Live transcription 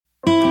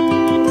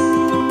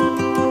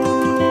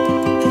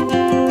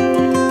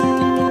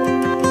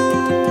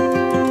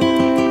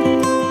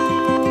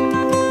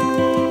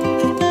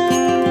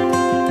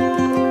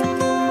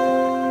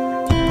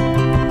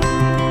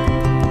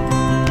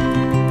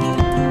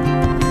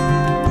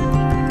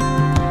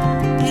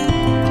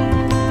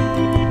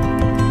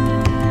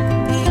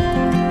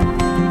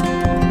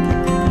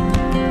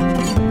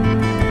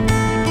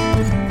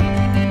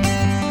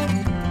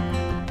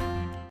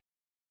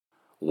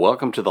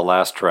welcome to The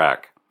Last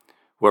Track,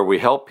 where we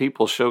help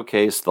people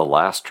showcase the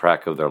last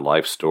track of their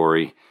life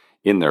story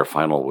in their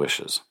final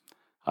wishes.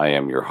 I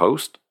am your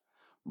host,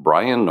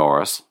 Brian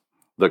Norris,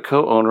 the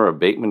co-owner of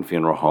Bateman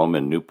Funeral Home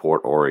in Newport,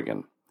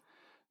 Oregon.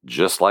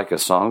 Just like a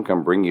song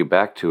can bring you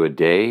back to a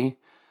day,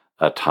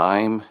 a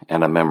time,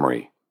 and a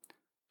memory,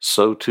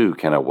 so too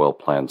can a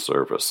well-planned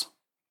service.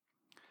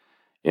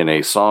 In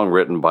a song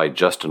written by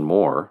Justin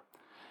Moore,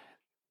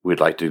 we'd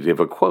like to give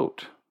a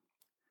quote.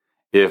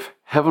 If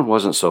heaven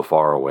wasn't so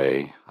far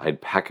away,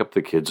 I'd pack up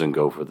the kids and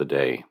go for the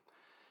day.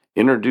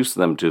 Introduce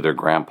them to their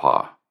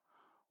grandpa.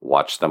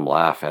 Watch them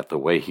laugh at the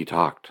way he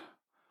talked.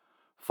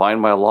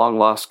 Find my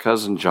long-lost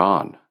cousin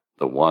John,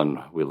 the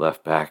one we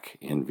left back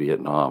in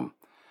Vietnam.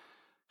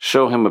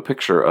 Show him a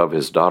picture of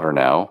his daughter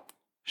now.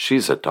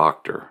 She's a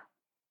doctor,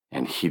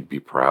 and he'd be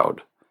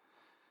proud.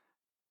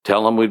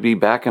 Tell him we'd be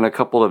back in a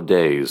couple of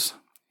days.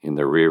 In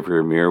the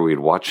rearview mirror, we'd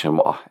watch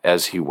him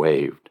as he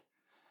waved.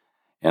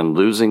 And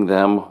losing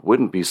them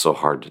wouldn't be so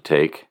hard to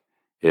take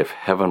if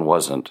heaven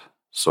wasn't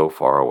so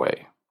far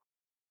away.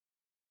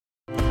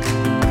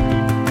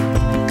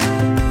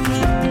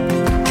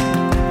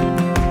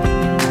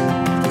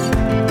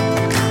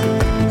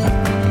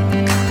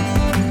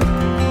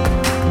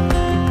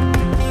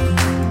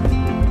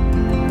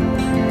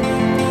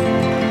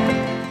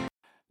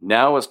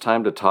 Now it's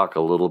time to talk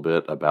a little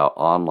bit about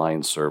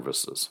online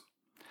services.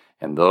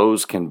 And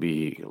those can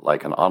be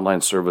like an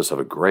online service of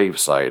a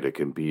gravesite. It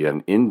can be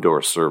an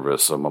indoor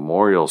service, a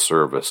memorial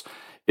service.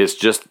 It's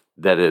just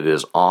that it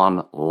is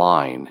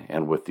online.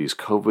 And with these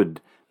COVID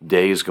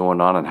days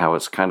going on and how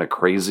it's kind of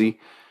crazy,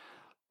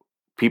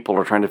 people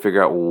are trying to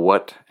figure out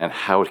what and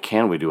how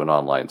can we do an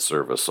online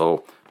service.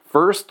 So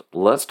first,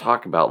 let's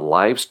talk about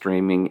live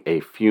streaming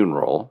a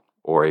funeral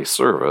or a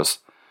service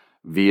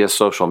via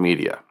social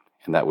media.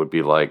 And that would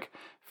be like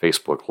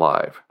Facebook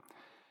Live.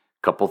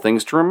 Couple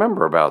things to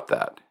remember about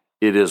that.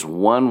 It is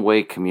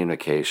one-way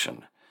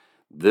communication.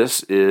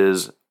 This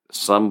is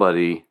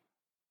somebody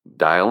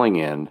dialing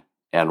in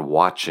and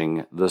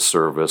watching the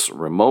service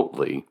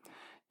remotely,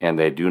 and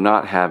they do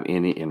not have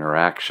any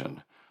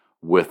interaction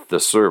with the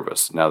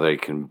service. Now, they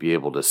can be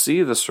able to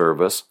see the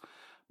service,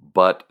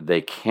 but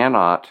they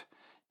cannot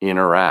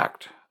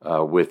interact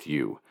with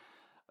you.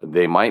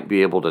 They might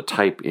be able to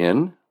type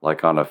in,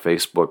 like on a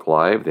Facebook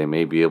Live, they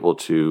may be able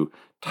to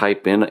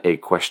type in a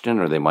question,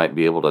 or they might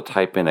be able to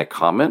type in a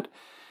comment.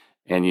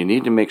 And you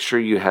need to make sure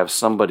you have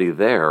somebody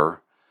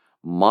there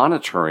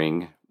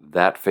monitoring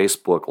that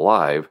Facebook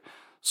Live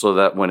so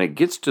that when it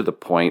gets to the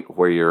point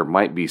where you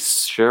might be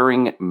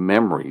sharing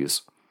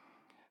memories,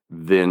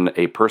 then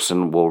a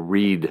person will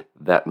read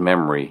that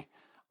memory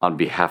on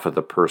behalf of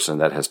the person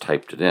that has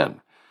typed it in.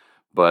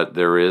 But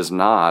there is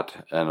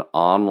not an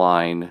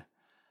online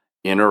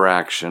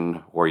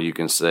interaction where you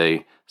can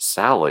say,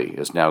 Sally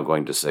is now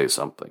going to say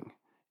something.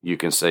 You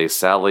can say,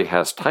 Sally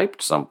has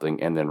typed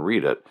something and then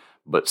read it.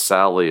 But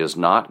Sally is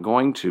not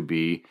going to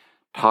be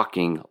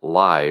talking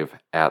live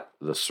at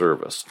the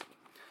service.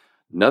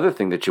 Another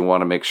thing that you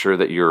want to make sure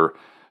that you're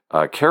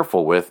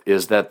careful with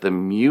is that the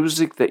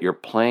music that you're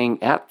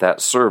playing at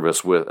that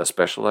service, with,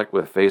 especially like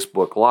with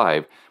Facebook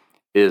Live,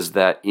 is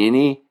that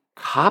any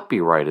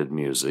copyrighted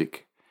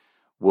music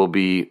will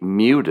be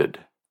muted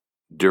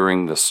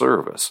during the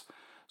service.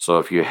 So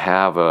if you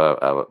have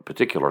a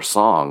particular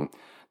song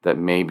that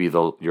maybe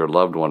your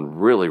loved one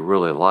really,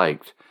 really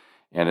liked,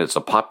 and it's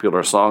a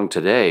popular song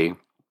today,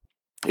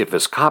 if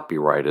it's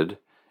copyrighted,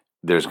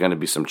 there's going to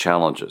be some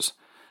challenges.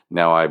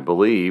 Now, I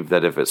believe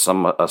that if it's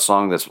a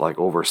song that's like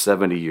over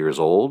 70 years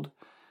old,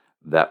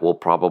 that will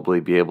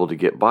probably be able to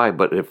get by.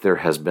 But if there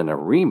has been a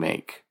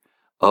remake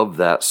of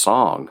that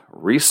song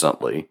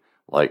recently,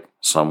 like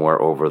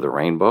Somewhere Over the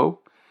Rainbow,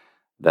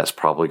 that's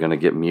probably going to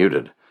get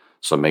muted.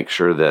 So make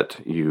sure that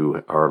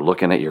you are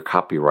looking at your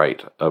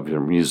copyright of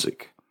your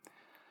music.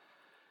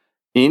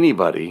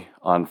 Anybody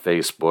on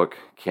Facebook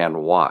can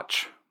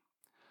watch.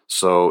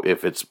 So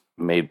if it's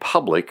made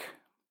public,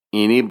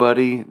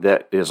 anybody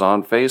that is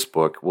on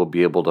Facebook will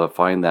be able to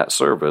find that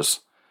service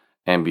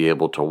and be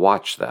able to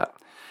watch that.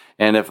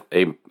 And if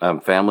a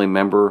family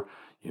member,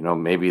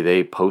 maybe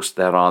they post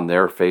that on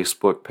their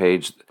Facebook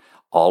page,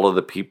 all of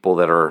the people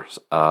that are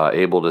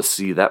able to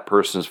see that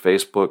person's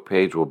Facebook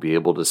page will be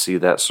able to see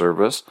that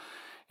service.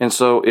 And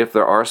so if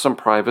there are some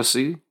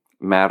privacy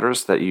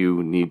matters that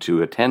you need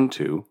to attend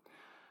to,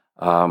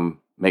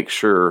 make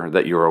sure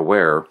that you're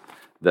aware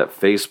that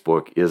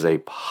Facebook is a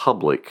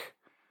public,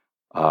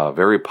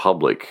 very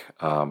public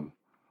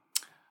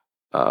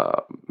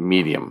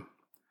medium.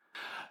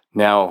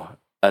 Now,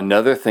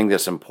 another thing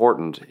that's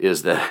important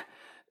is that,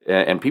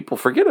 and people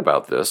forget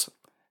about this,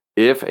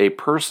 if a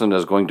person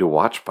is going to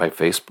watch by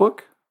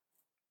Facebook,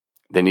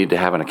 they need to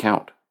have an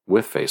account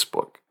with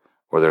Facebook,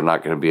 or they're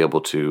not going to be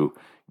able to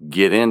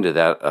get into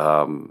that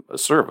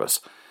service.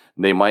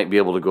 They might be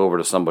able to go over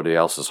to somebody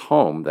else's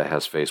home that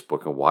has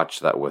Facebook and watch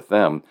that with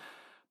them.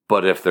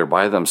 But if they're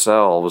by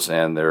themselves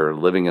and they're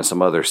living in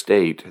some other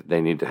state,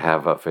 they need to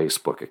have a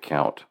Facebook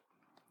account.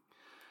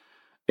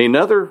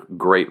 Another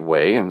great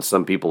way, and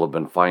some people have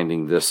been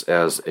finding this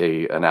as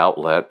an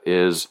outlet,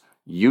 is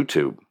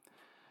YouTube.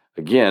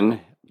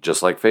 Again,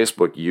 just like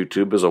Facebook,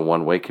 YouTube is a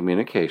one-way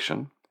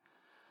communication.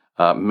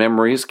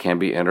 Memories can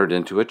be entered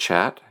into a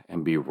chat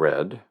and be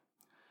read.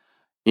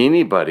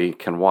 Anybody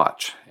can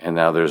watch, and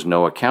now there's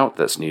no account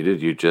that's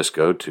needed. You just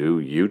go to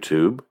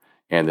YouTube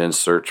and then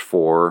search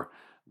for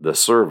the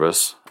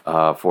service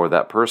for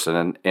that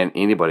person, and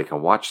anybody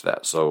can watch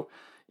that. So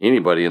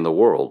anybody in the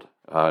world,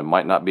 it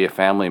might not be a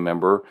family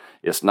member.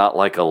 It's not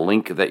like a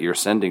link that you're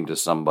sending to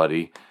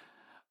somebody.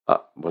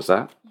 What's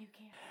that? You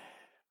can't.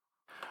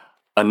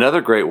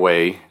 Another great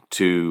way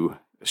to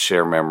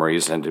share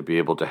memories and to be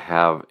able to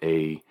have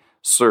a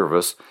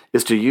service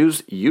is to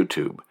use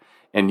YouTube.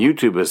 And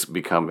YouTube has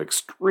become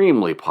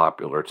extremely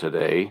popular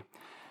today,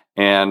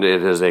 and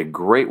it is a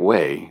great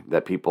way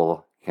that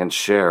people can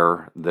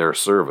share their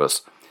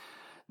service.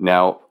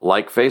 Now,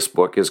 like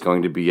Facebook is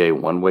going to be a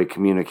one-way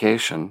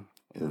communication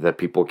that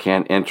people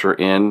can enter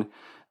in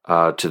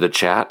to the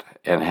chat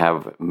and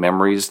have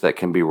memories that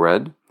can be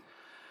read.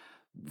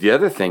 The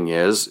other thing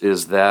is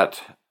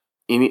that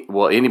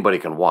anybody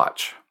can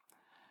watch,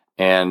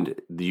 and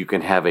you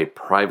can have a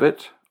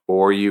private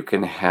or you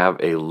can have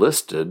a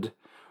listed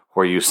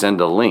where you send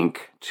a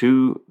link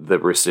to the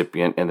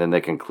recipient and then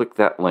they can click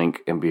that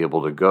link and be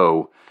able to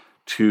go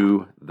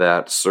to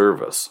that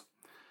service.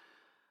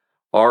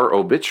 Our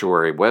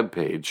obituary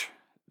webpage,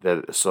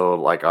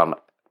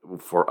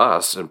 for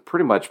us and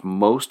pretty much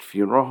most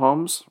funeral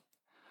homes,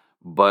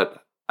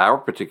 but our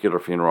particular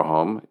funeral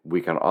home,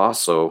 we can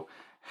also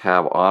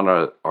have on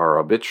our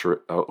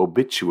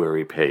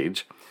obituary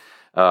page,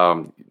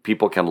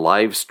 people can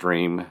live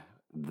stream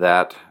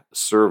that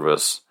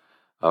service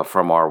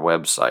from our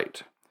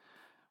website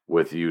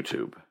with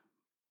YouTube.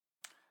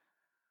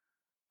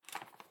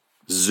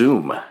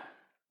 Zoom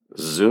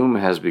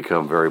has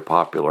become very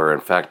popular.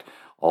 In fact,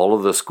 all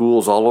of the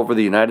schools all over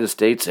the United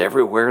States,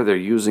 everywhere they're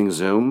using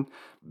Zoom.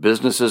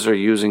 Businesses are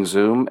using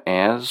Zoom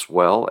as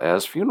well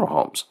as funeral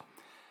homes.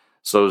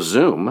 So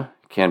Zoom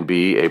can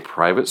be a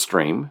private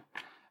stream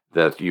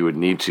that you would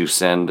need to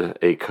send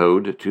a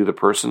code to the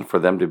person for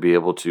them to be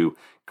able to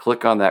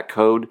click on that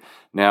code.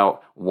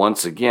 Now,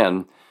 once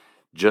again,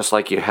 just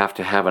like you have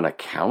to have an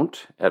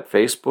account at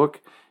Facebook,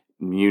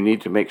 you need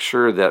to make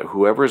sure that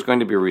whoever is going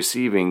to be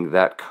receiving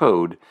that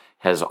code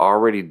has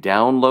already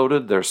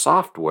downloaded their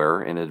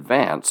software in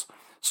advance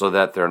so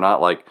that they're not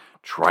like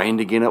trying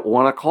to get at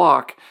 1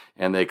 o'clock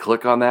and they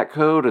click on that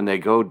code and they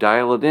go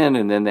dial it in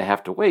and then they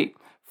have to wait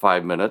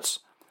 5 minutes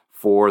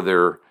for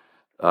their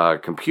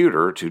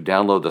computer to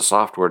download the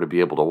software to be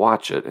able to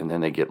watch it, and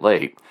then they get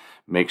late.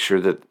 Make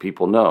sure that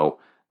people know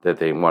that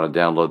they want to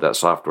download that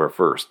software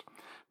first.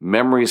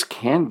 Memories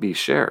can be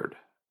shared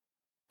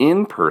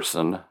in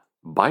person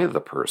by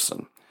the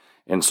person.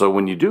 And so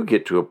when you do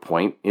get to a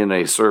point in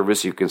a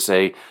service, you can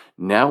say,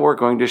 now we're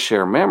going to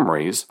share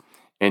memories,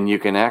 and you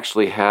can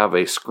actually have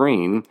a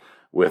screen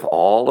with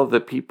all of the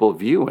people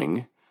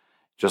viewing,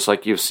 just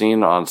like you've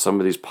seen on some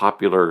of these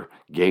popular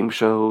game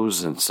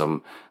shows and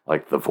some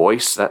like The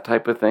Voice, that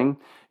type of thing.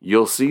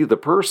 You'll see the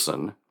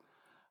person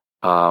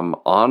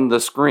on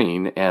the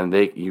screen, and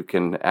you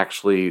can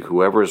actually,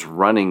 whoever's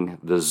running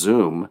the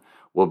Zoom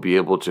will be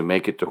able to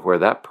make it to where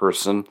that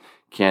person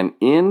can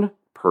in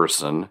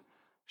person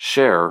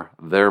share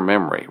their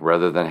memory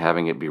rather than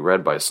having it be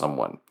read by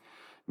someone.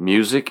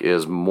 Music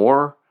is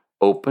more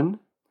open,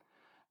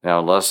 now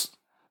unless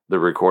the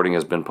recording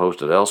has been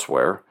posted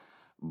elsewhere,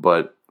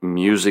 but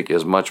music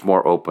is much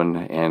more open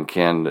and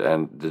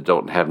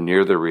don't have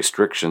near the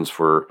restrictions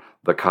for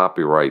the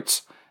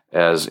copyrights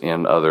as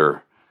in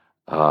other,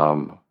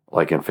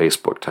 like in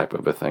Facebook type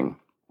of a thing.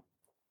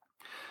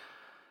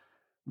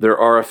 There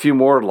are a few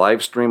more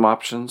live stream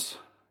options.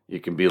 You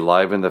can be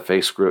live in the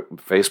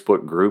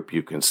Facebook group.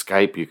 You can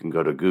Skype. You can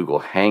go to Google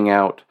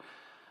Hangout.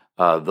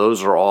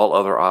 Those are all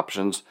other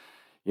options.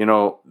 You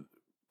know,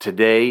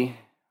 today,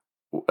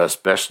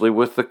 especially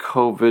with the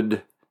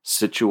COVID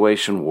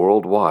situation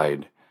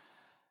worldwide,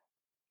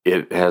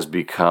 it has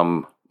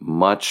become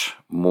much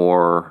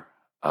more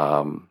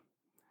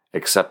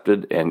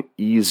accepted and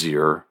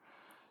easier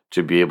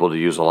to be able to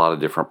use a lot of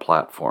different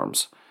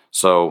platforms.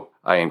 So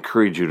I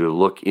encourage you to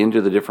look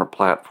into the different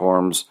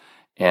platforms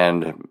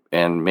and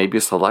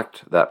maybe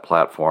select that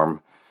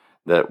platform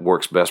that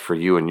works best for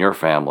you and your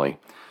family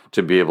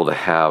to be able to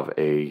have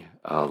a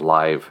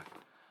live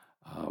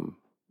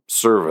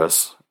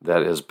service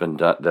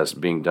that's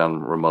being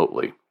done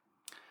remotely.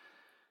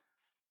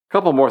 A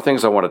couple more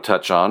things I want to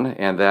touch on,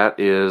 and that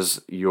is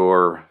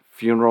your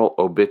funeral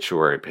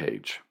obituary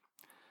page.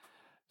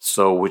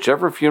 So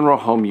whichever funeral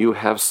home you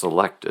have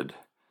selected,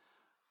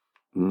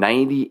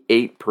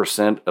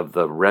 98% of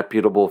the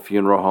reputable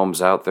funeral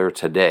homes out there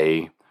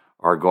today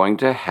are going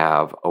to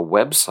have a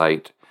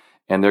website,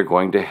 and they're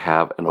going to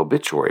have an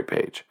obituary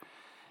page.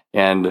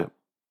 And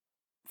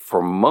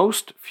for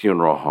most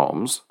funeral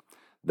homes,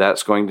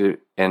 that's going to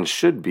and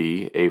should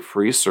be a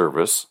free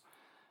service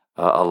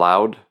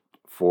allowed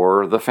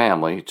for the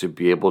family to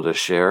be able to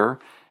share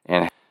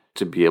and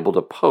to be able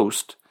to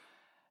post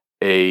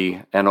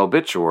an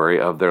obituary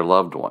of their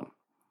loved one.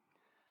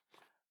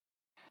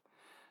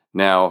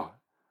 Now,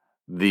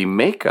 the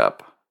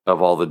makeup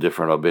of all the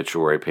different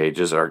obituary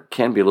pages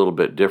can be a little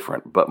bit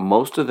different, but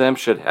most of them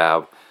should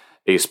have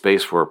a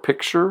space for a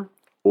picture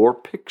or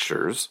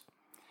pictures.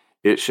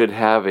 It should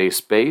have a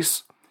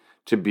space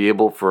to be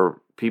able for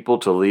people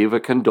to leave a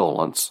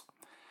condolence,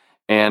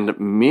 and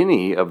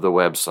many of the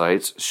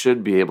websites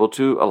should be able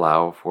to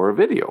allow for a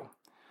video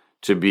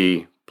to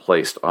be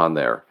placed on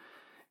there.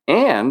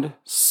 And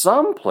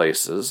some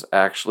places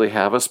actually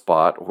have a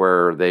spot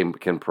where they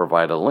can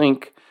provide a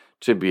link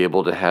to be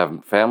able to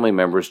have family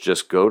members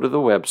just go to the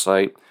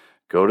website,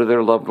 go to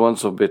their loved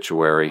one's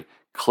obituary,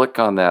 click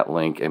on that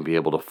link, and be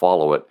able to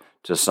follow it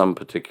to some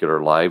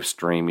particular live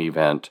stream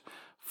event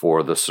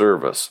for the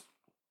service.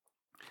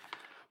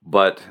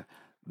 But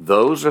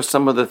those are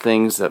some of the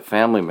things that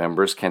family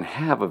members can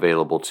have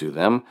available to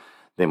them.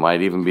 They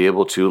might even be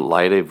able to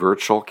light a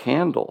virtual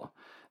candle.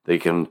 They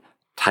can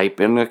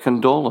type in a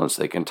condolence.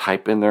 They can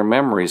type in their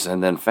memories,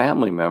 and then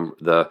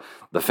the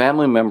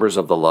family members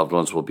of the loved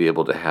ones will be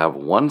able to have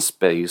one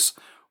space,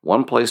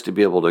 one place to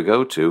be able to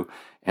go to,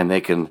 and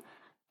they can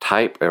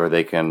type or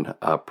they can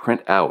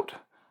print out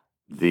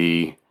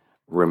the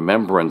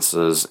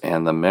remembrances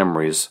and the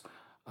memories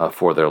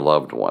for their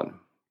loved one.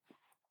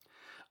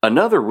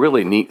 Another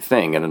really neat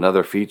thing and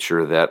another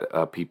feature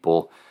that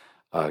people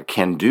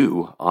can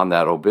do on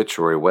that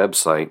obituary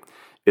website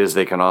is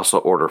they can also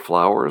order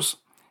flowers.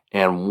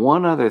 And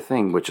one other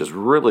thing which is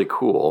really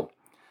cool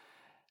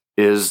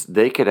is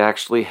they could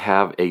actually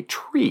have a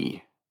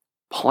tree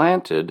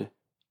planted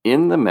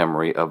in the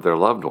memory of their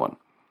loved one.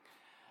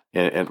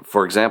 And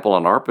for example,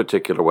 on our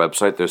particular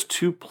website, there's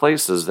 2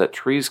 places that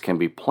trees can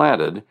be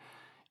planted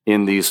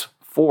in these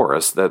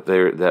forests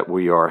that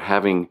we are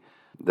having,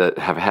 that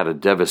have had a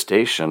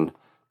devastation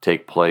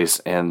take place,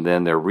 and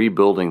then they're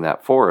rebuilding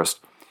that forest.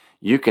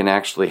 You can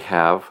actually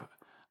have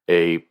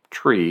a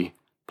tree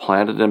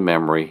planted in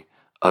memory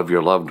of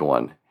your loved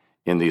one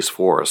in these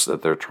forests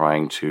that they're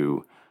trying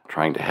to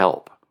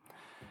help.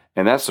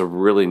 And that's a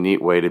really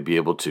neat way to be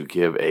able to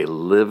give a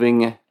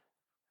living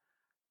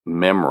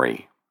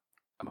memory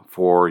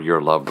for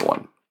your loved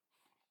one.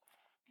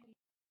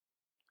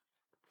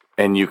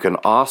 And you can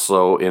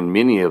also, in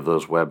many of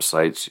those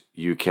websites,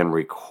 you can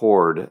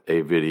record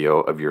a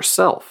video of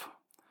yourself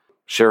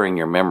sharing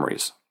your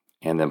memories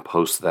and then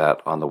post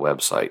that on the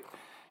website.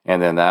 And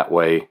then that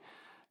way,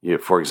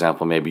 for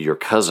example, maybe your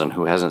cousin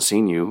who hasn't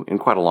seen you in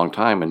quite a long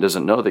time and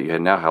doesn't know that you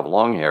now have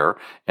long hair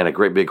and a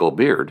great big old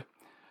beard,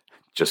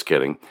 just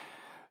kidding,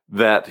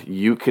 that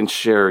you can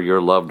share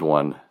your loved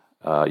one,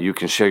 you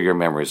can share your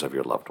memories of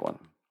your loved one.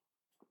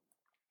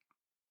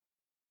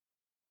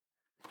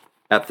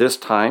 At this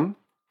time,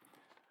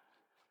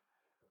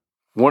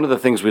 one of the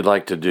things we'd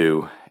like to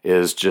do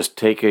is just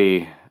take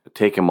a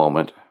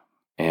moment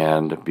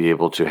and be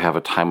able to have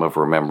a time of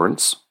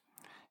remembrance.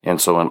 And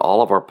so in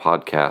all of our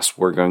podcasts,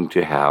 we're going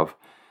to have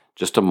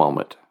just a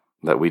moment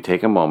that we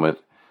take a moment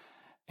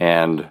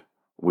and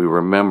we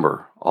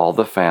remember all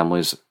the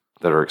families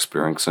that are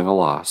experiencing a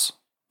loss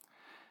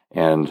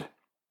and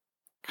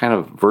kind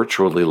of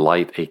virtually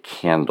light a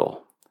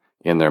candle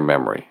in their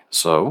memory.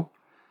 So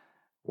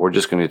we're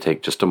just going to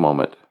take just a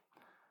moment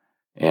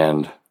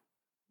and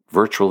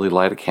virtually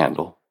light a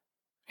candle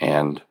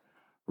and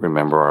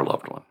remember our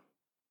loved one.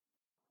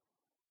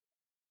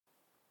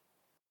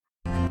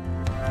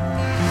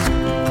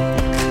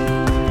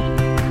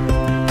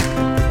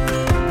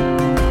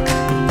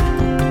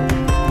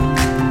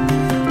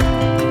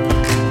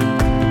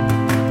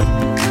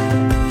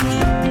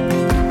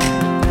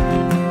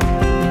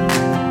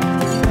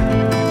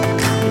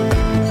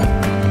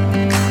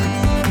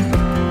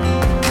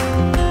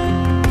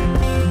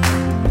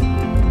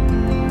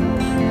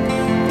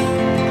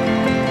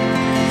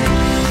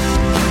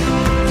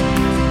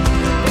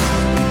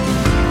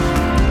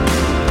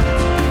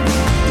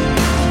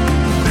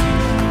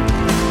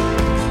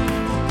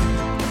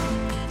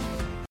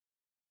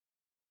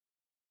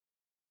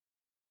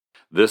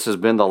 This has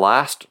been the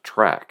last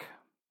track.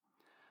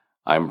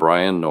 I'm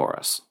Brian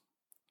Norris,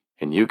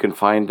 and you can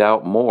find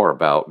out more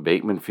about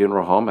Bateman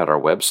Funeral Home at our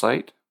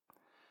website,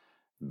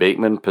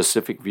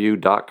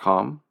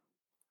 batemanpacificview.com,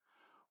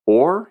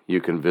 or you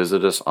can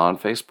visit us on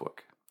Facebook.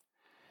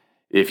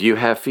 If you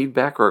have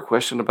feedback or a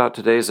question about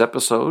today's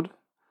episode,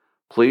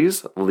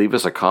 please leave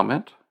us a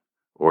comment,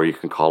 or you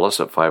can call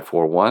us at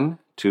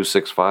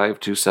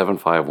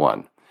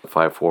 541-265-2751.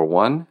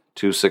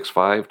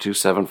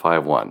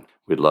 541-265-2751.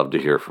 We'd love to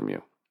hear from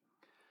you.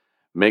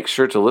 Make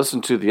sure to listen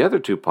to the other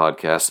 2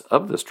 podcasts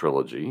of this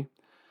trilogy,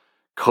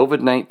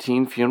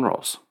 COVID-19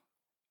 Funerals.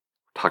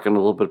 Talking a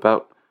little bit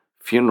about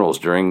funerals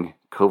during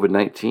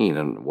COVID-19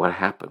 and what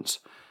happens,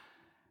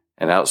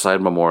 and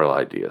outside memorial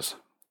ideas.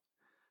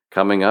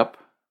 Coming up,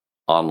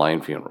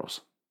 online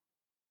funerals.